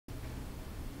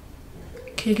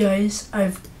Okay guys,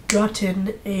 I've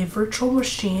gotten a virtual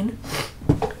machine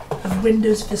of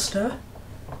Windows Vista,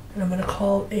 and I'm going to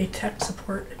call a tech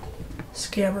support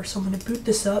scammer. So I'm going to boot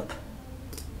this up,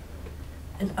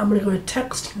 and I'm going to go to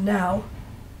text now,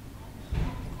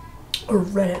 or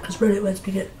Reddit, because Reddit lets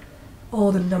me get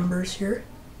all the numbers here.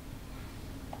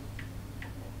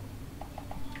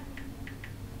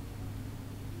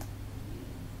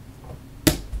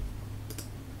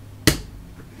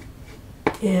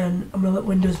 And I'm going to let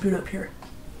Windows boot up here.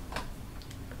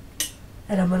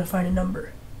 And I'm going to find a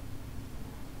number.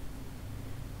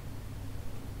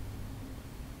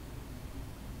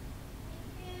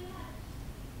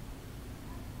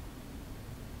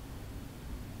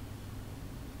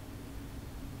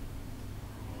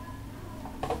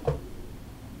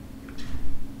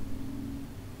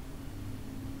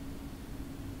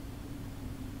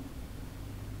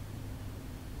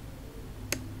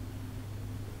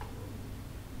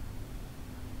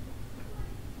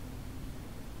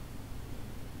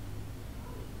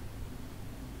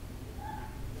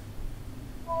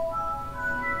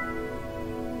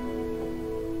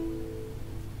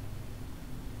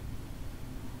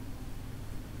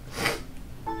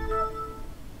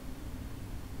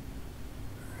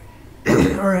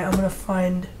 Alright, I'm gonna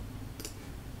find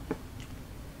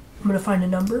a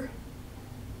number.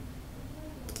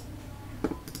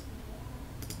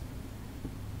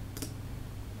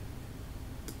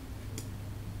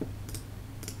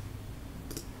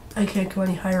 I can't go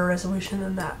any higher resolution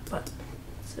than that, but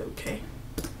it's okay.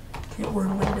 Okay, we're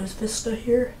in Windows Vista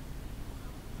here.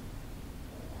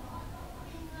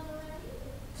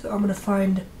 So I'm gonna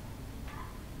find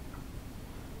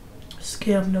a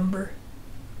scam number.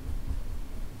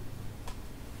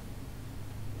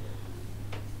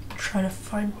 Try to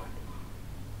find one.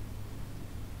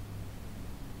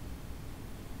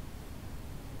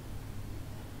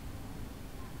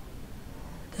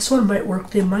 This one might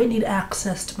work. They might need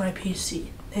access to my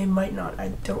PC. They might not. I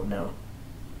don't know.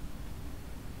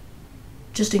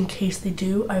 Just in case they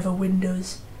do, I have a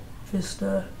Windows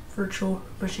Vista virtual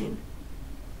machine.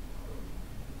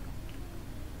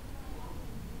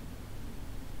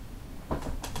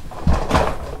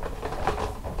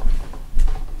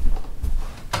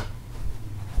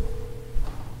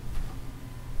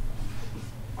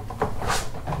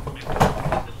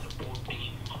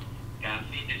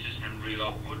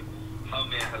 How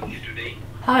may I help you today?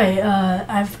 Hi,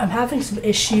 I'm having some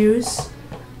issues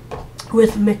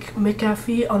with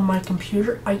McAfee on my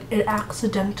computer. It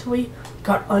accidentally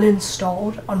got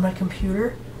uninstalled on my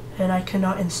computer, and I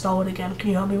cannot install it again. Can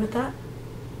you help me with that?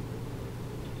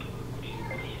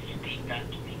 Repeat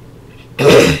that to me.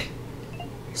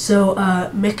 So,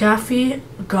 McAfee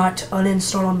got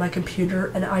uninstalled on my computer,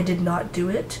 and I did not do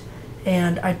it,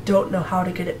 and I don't know how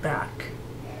to get it back.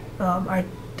 I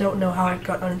don't know how it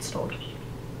got uninstalled.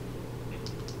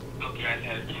 Okay, I'll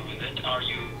help you with it. Are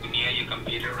you near your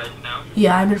computer right now?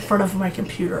 Yeah, I'm in front of my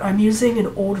computer. I'm using an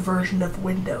old version of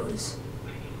Windows.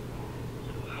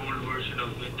 Old version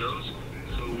of Windows.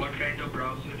 So what kind of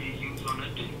browser do you use on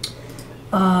it?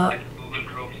 Like Google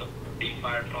Chrome,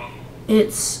 Firefox?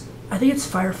 I think it's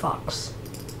Firefox.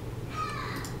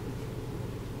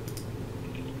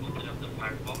 Open up the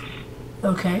Firefox.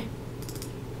 Okay.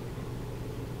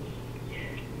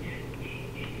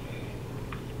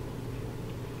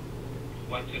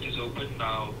 Once it is open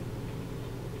now,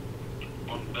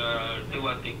 do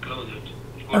one thing, close it.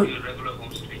 Go to your regular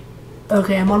home screen.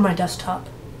 Okay, I'm on my desktop.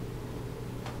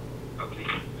 Okay.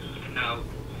 Now,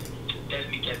 tell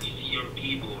me, can you see your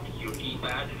keyboard, your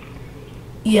keypad?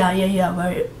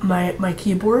 Yeah. My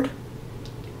keyboard.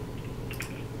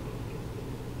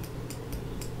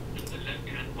 In the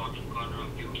left-hand bottom corner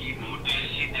of your keyboard, do you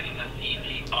see there is a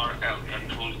CTRL,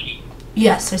 control key?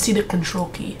 Yes, I see the control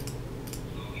key.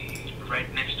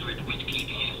 Right next to it, which key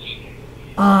do you see?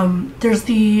 There's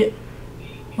the,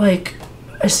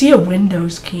 I see a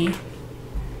Windows key.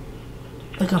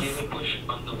 Give a push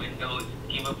on the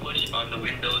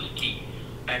Windows key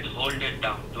and hold it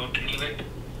down. Don't leave it.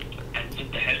 And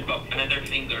with the help of another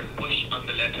finger, push on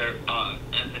the letter R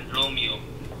as in Romeo.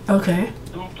 Okay.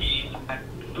 Two keys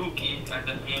at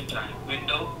the same time.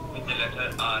 Window with the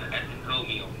letter R as in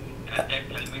Romeo. And then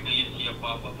tell me, do you see a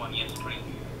pop-up on your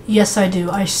screen? Yes, I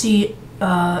do. I see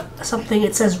something.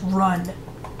 It says run.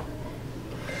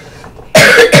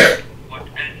 What else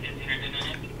is written in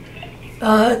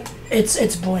it?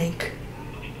 It's blank.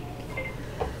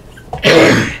 Read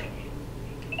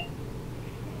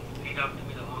out to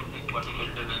me the whole thing, what is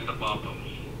written in the pop-up.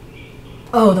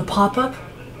 Oh, the pop-up?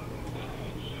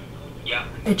 Yeah.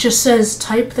 It just says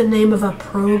type the name of a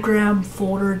program,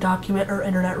 folder, document, or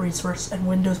internet resource, and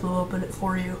Windows will open it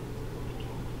for you.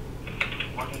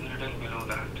 What is written below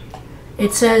that?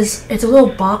 It says, it's a little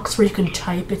box where you can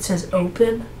type. It says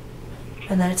open,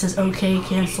 and then it says OK,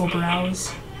 cancel,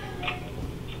 browse.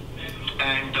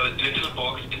 And the little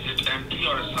box, is it empty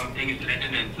or something is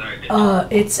written inside it?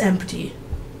 It's empty.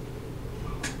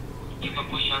 Give a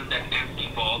push on that empty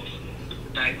box.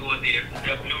 Type over there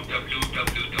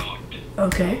www dot.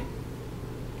 Okay.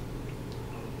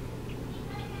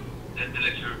 Then the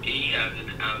letter A as in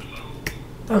alpha.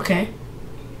 Okay.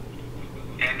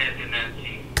 N as in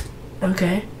Nancy.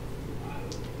 Okay.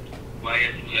 Y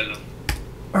as in yellow.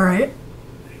 Alright.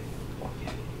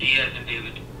 D as in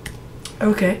David.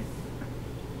 Okay.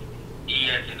 E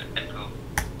as in echo.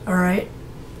 Alright.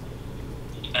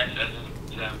 S as in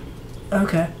Sam.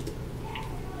 Okay.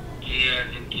 K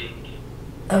as in king.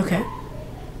 Okay.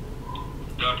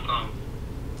 .com.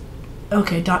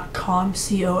 Okay, .com,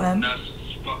 C-O-M. Now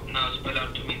spell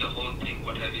out to me the whole thing.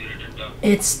 What have you written down?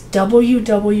 It's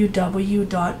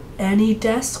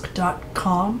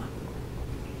www.anydesk.com.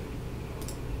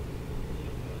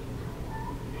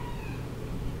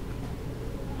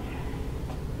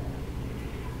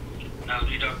 Now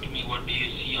read out to me, what do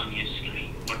you see on your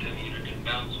screen? What have you written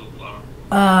down so far?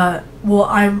 Well,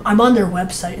 I'm on their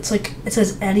website. It's like, it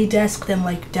says AnyDesk, then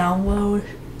like download.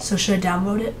 So should I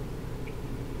download it?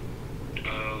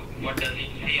 What does it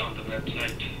say on the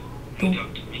website? Read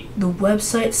out to me. The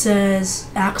website says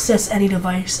access any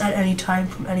device at any time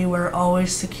from anywhere,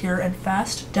 always secure and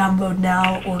fast. Download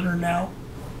now, order now.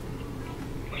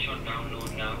 Push on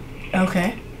download now.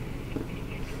 Okay.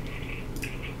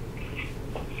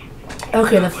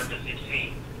 Okay, What does it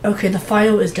say? okay, the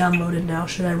file is downloaded now.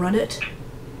 Should I run it?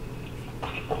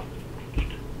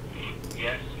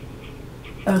 Yes.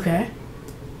 Okay.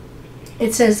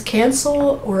 It says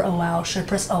cancel or allow. Should I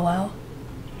press allow?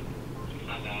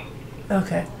 Allow.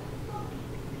 Okay.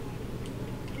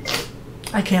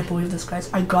 I can't believe this, guys.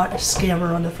 I got a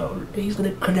scammer on the phone. He's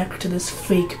gonna connect to this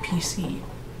fake PC.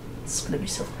 It's gonna be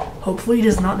so... Hopefully he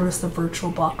does not notice the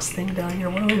virtual box thing down here.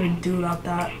 What do I even do about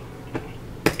that?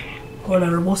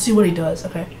 Whatever, we'll see what he does.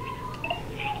 Okay.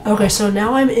 Okay, so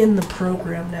now I'm in the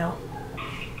program now.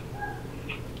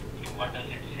 What does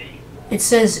it say? It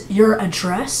says your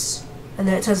address, and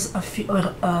then it says a few,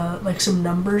 like some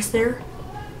numbers there.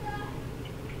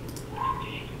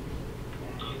 Okay.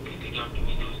 Read out to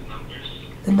me those numbers.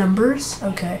 The numbers?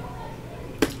 Okay.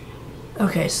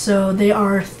 Okay, so they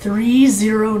are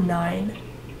 309.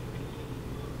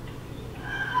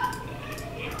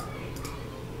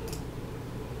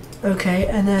 Okay,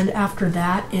 and then after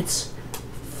that, it's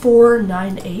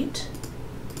 498.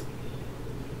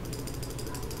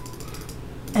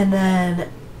 And then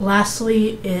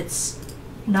lastly, it's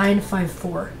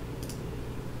 954.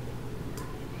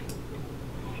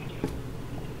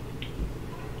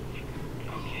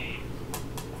 Okay.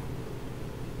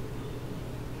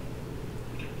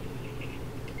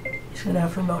 He's gonna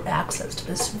have remote access to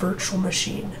this virtual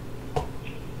machine.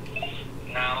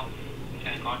 Now,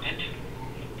 I got it.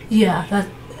 Yeah, that's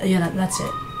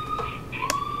it.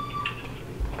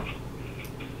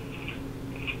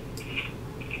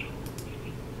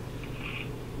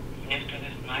 Next to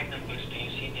this 9 numbers, do you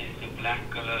see there is a black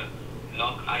color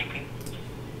lock icon?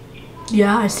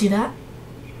 Yeah, I see that.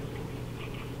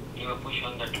 You will push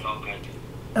on that lock icon.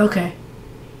 Okay.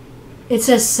 It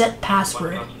says set What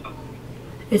password. comes up?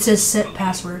 It says set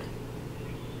password.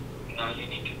 Now you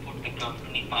need to put the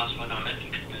company password on it.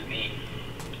 It will be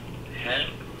help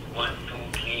 1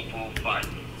 2 3 4 5.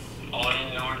 All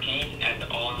in lowercase and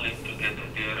all linked together.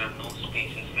 There are no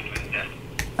spaces between them.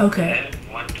 Okay. Help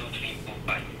 1 2 3 4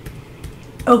 5.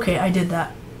 Okay, I did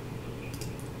that.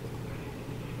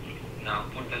 Now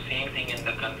put the same thing in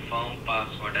the confirm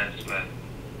password as well.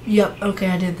 Yep, okay,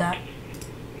 I did that.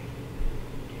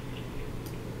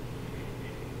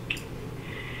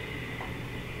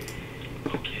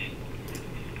 Okay.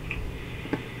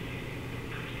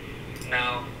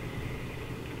 Now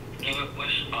give a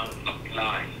push on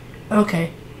apply.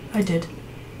 Okay, I did.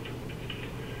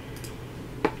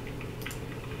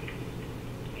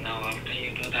 Now after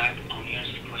you do that on your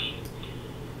screen,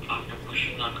 after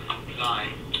pushing on apply,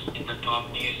 in the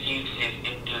top do you see it says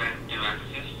interactive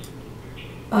access?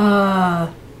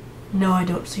 No, I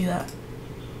don't see that.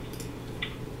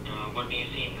 What do you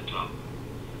see in the top?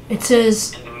 It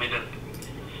says, In the middle.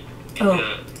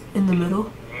 in the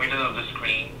middle. Middle of the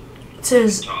screen. It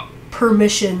says Top.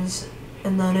 permissions,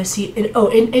 and then I see,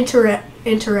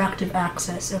 interactive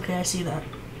access. Okay, I see that.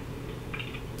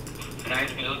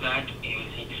 Right below that, you will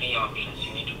see 3 options.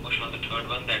 You need to push on the third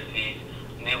one that says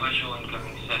never show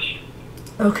incoming session.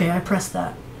 Okay, I pressed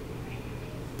that.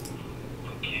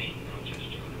 Okay, now just a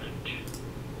minute.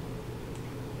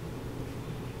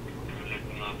 Now let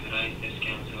me authorize this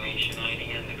cancellation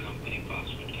ID and the company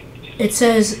password. Give me just It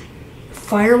says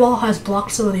firewall has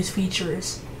blocked some of these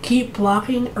features. Keep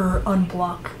blocking or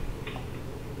unblock.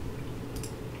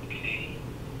 okay.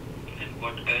 And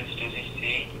what else does it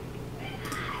say?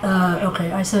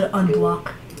 Okay, I said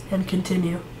unblock and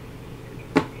continue.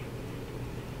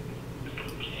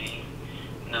 Okay.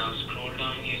 Now scroll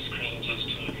down your screen just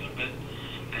a little bit,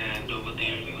 and over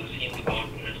there you will see in the bottom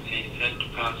it says set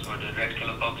password, a red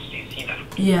color box. Do you see that?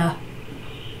 Yeah.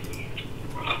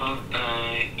 Above,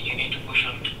 you need to push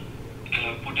on,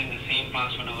 put in the same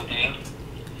password over there.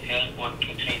 Help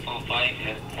 12345,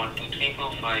 help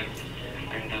 12345,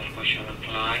 and then push on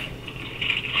apply.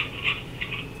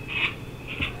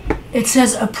 It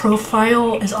says a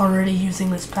profile is already using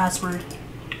this password.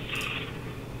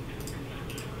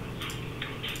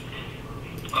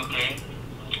 Okay.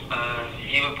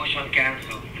 Give a push on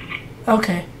cancel.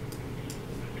 Okay.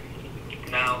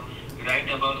 Now, right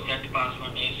above set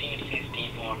password, you see it says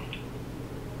default.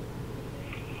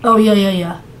 Oh,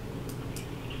 yeah.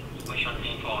 Push on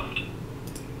default.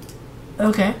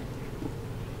 Okay.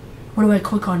 What do I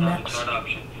click on Now next? the third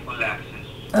option, full access.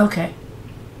 Okay.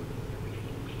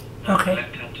 Now Okay.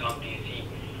 left hand top, you see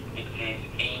it says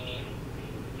Amy.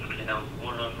 Okay, now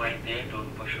hold on right there,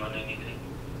 don't push on anything.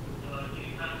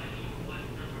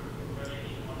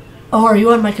 Oh, are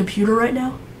you on my computer right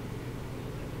now?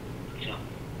 No,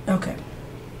 Okay.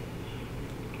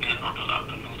 you're not allowed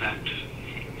to do that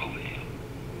over here.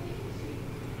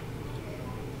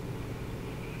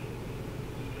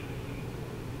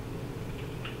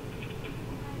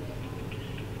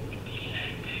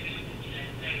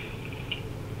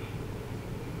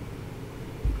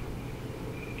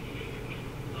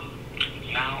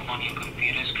 Now on your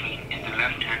computer screen, in the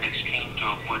left hand extreme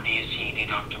top, what do you see? Read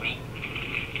out to me.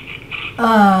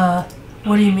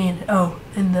 What do you mean? Oh,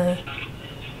 in the...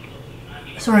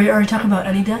 Sorry, are you talking about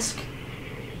AnyDesk?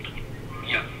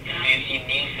 Yeah. Do you see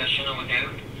new session over there?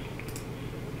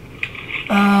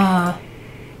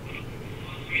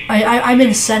 I'm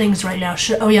in settings right now.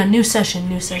 Oh yeah, new session.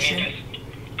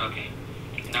 Okay.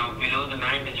 Now below the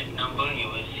 9-digit number, you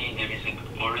will see there is an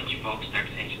orange box that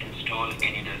says install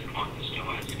AnyDesk on this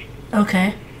device.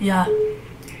 Okay, yeah.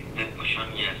 Then push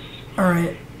on yes.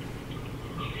 Alright.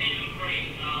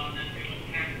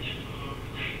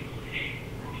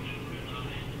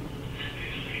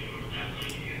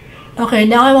 Okay,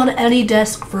 now I'm on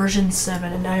AnyDesk version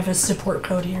 7 and I have a support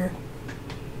code here.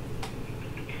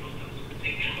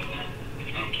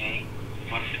 Okay.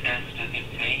 What else does it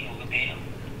say over there?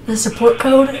 The support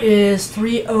code is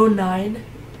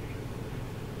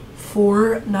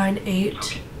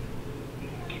 309-498.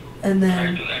 And Try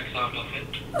then... to X out of it.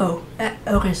 Oh,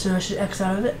 okay, so I should X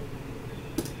out of it?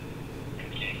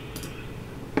 Okay.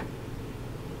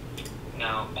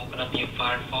 Now open up your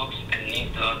Firefox and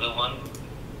leave the other one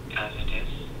as it is.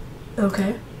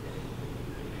 Okay.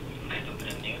 And open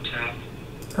a new tab.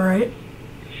 Alright.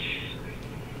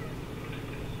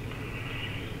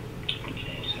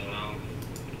 Okay, so now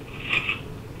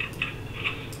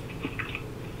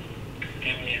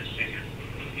give me a second.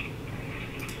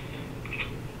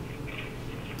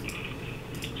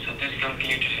 So this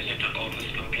computer, is it an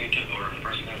office computer or a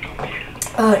personal computer?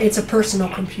 It's a personal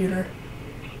computer.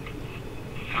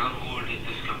 How old is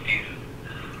this computer?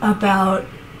 About,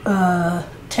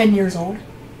 10 years old. 10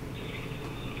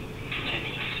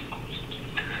 years old.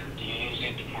 And do you use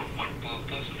it for what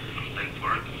purpose? Like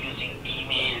for using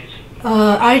emails?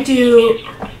 I do...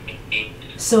 Emails or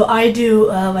So I do,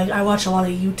 like, I watch a lot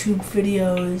of YouTube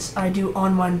videos, I do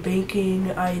online banking,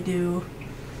 I do,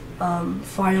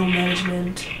 file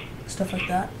management, stuff like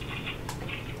that.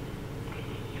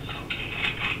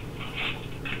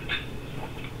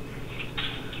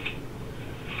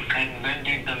 And when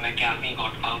did the McAfee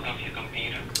got out of your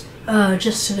computer?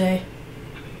 Just today.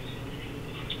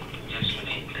 Just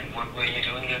today. And what were you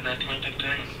doing at that point of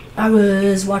time? I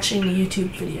was watching YouTube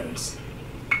videos.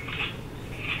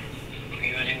 Were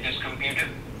you using this computer?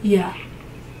 Yeah.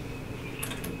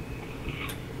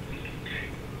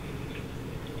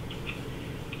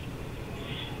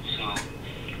 So,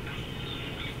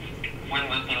 when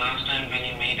was the last time when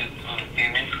you made a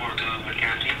payment for the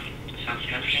McAfee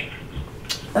subscription?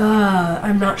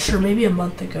 I'm not sure, maybe a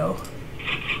month ago.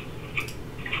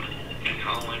 And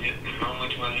how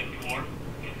much was it for?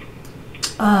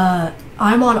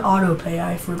 I'm on auto pay,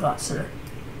 I forgot, sir.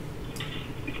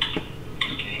 Okay,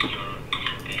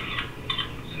 okay.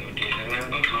 So do you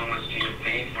remember how much do you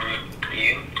pay for a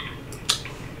year?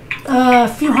 A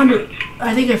few hundred.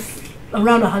 I think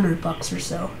around $100 or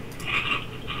so.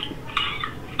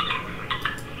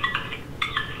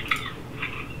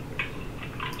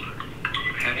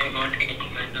 Have you got any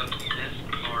kind of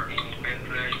disk or any pen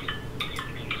drive,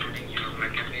 including your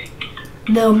McAfee?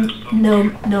 No.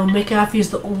 McAfee is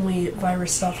the only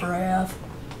virus software I have.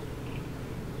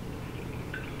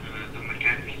 The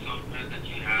McAfee software that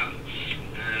you have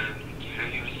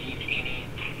you received any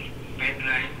pen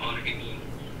drive or any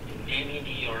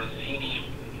DVD or a CD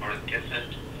or a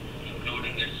cassette,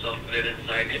 including its software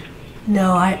inside it?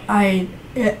 No, I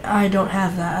don't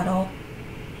have that at all.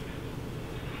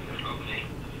 Okay.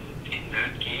 In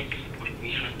that case, what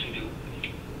we have to do,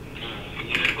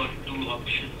 you have got two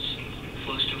options.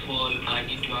 First of all, I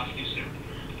need to ask you, sir,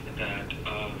 that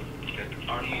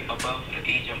are you above the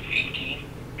age of 18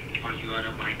 or you are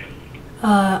a minor?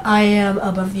 I am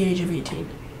above the age of 18.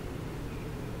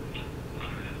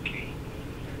 Okay.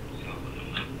 So,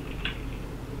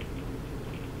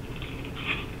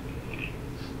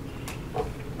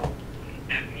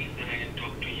 that means that I can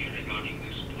talk to you regarding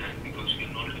this plan because we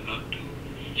are not allowed to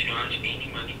charge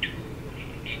any money to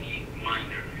any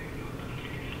minor.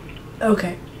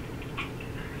 Okay.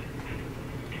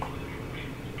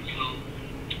 So,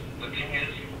 the thing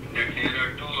is that there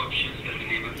are two options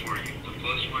available for you. The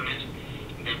first one is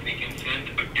that we can send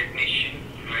a technician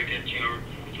right at your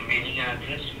mailing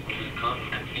address who will come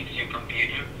and fix your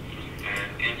computer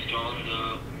and install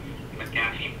the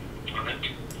McAfee on it.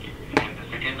 And the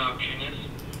second option is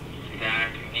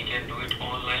that we can do it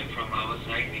online from our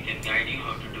side. We can guide you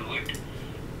how to do it,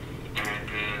 and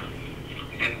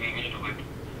then we will do it.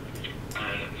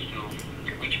 So,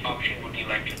 which option would you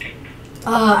like to take?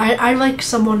 I'd like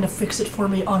someone to fix it for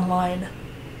me online.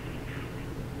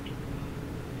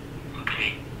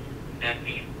 Okay, that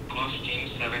will cost you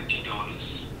 $70.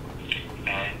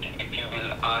 And if you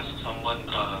will ask someone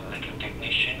like a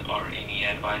technician or any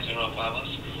advisor of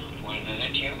ours who will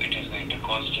visit you, it is going to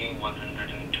cost you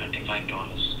 $125.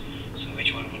 So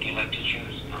which one would you like to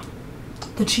choose now?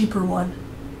 The cheaper one.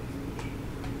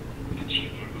 The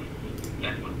cheaper one.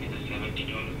 That would be the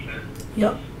 $70 plan.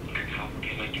 Yep. And how would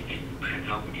you like to pay? And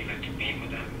how would you like to pay for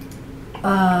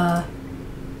that?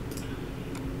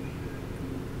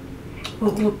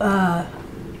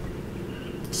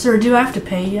 Sir, do I have to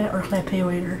pay yet, or can I pay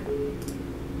later?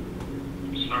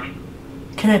 Sorry?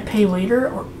 Can I pay later,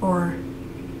 or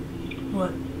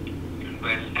what?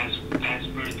 Well, as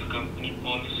per the company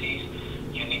policies,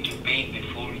 you need to pay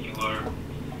before you are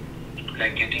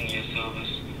like getting your service.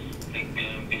 Like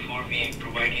before we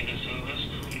provide you the service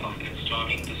of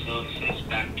installing the services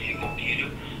back to your computer,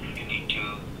 you need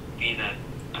to pay that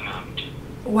amount.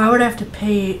 Why would I have to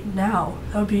pay now?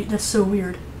 That's so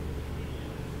weird.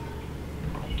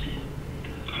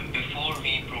 Before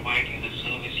we provide you the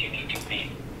service, you need to pay.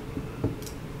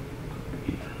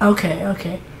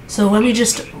 Okay. So let me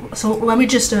just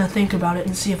think about it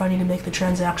and see if I need to make the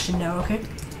transaction now. Okay.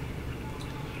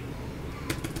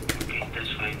 Okay,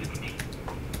 that's fine with me.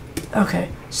 Okay.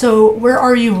 So where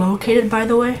are you located, by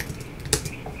the way?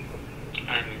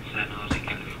 I'm in San Jose,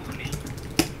 California.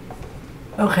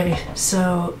 Okay.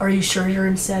 So are you sure you're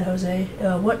in San Jose?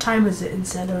 What time is it in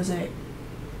San Jose?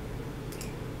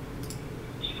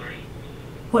 Sorry?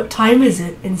 What time is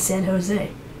it in San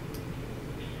Jose?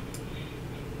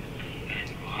 And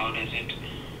how does it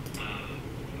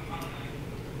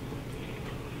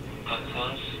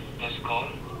concerns this call?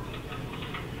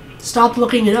 Stop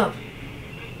looking it up.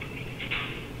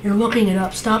 You're looking it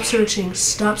up. Stop searching.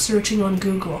 Stop searching on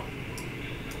Google.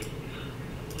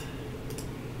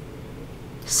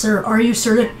 Sir, are you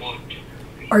sure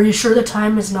the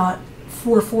time is not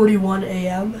 4:41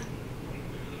 a.m.?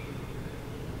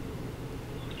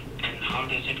 And how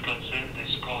does it concern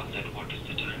this call? That what is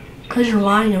the time? Because you're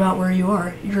lying about where you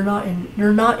are. You're not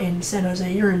in San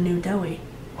Jose. You're in New Delhi.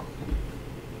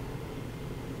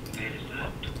 Where is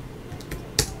that?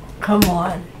 Come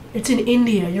on. It's in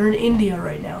India. You're in India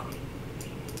right now.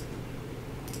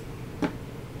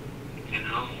 And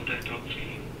how would I talk to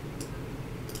you?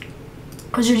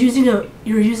 Because you're using a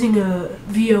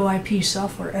VoIP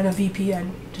software and a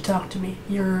VPN to talk to me.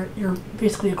 You're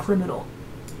basically a criminal.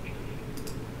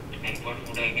 And what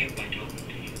would I get by talking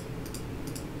to you?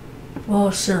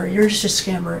 Well, sir, you're just a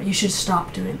scammer. You should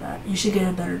stop doing that. You should get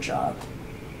a better job.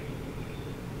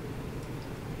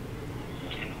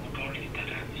 And who told you that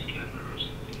I'm a scammer or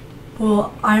something?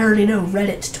 Well, I already know.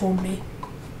 Reddit told me.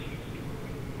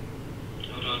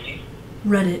 Who told you?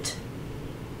 Reddit.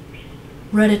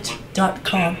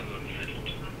 Reddit.com.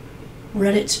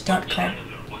 Reddit.com.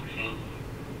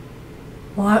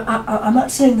 Well, I'm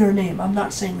not saying their name. I'm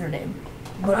not saying their name.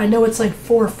 but I know it's like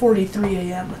 4:43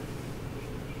 a.m.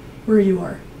 where you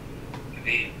are.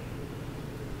 Wait.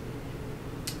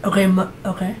 Okay,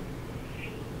 okay.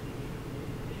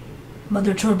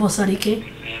 Mother chor bosari ke?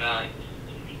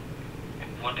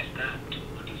 What is that?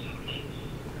 What does that mean?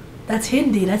 That's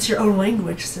Hindi. That's your own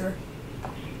language, sir.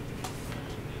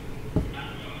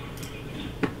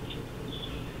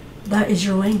 That is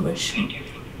your language. Thank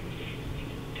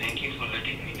you for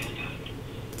letting me know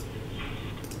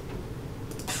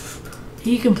that.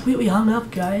 He completely hung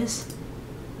up, guys.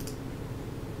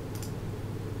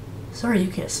 Sorry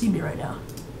you can't see me right now.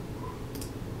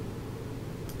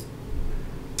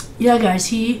 Yeah, guys,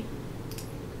 he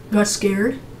got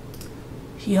scared.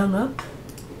 He hung up.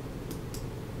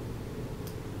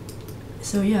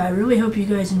 So yeah, I really hope you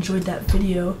guys enjoyed that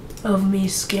video of me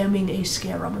scamming a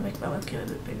scammer. I'm gonna make my webcam a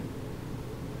bit bigger.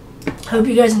 I hope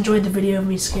you guys enjoyed the video of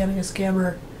me scamming a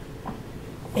scammer.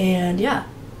 And yeah.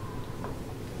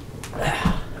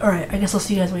 Alright, I guess I'll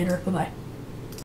see you guys later. Bye-bye.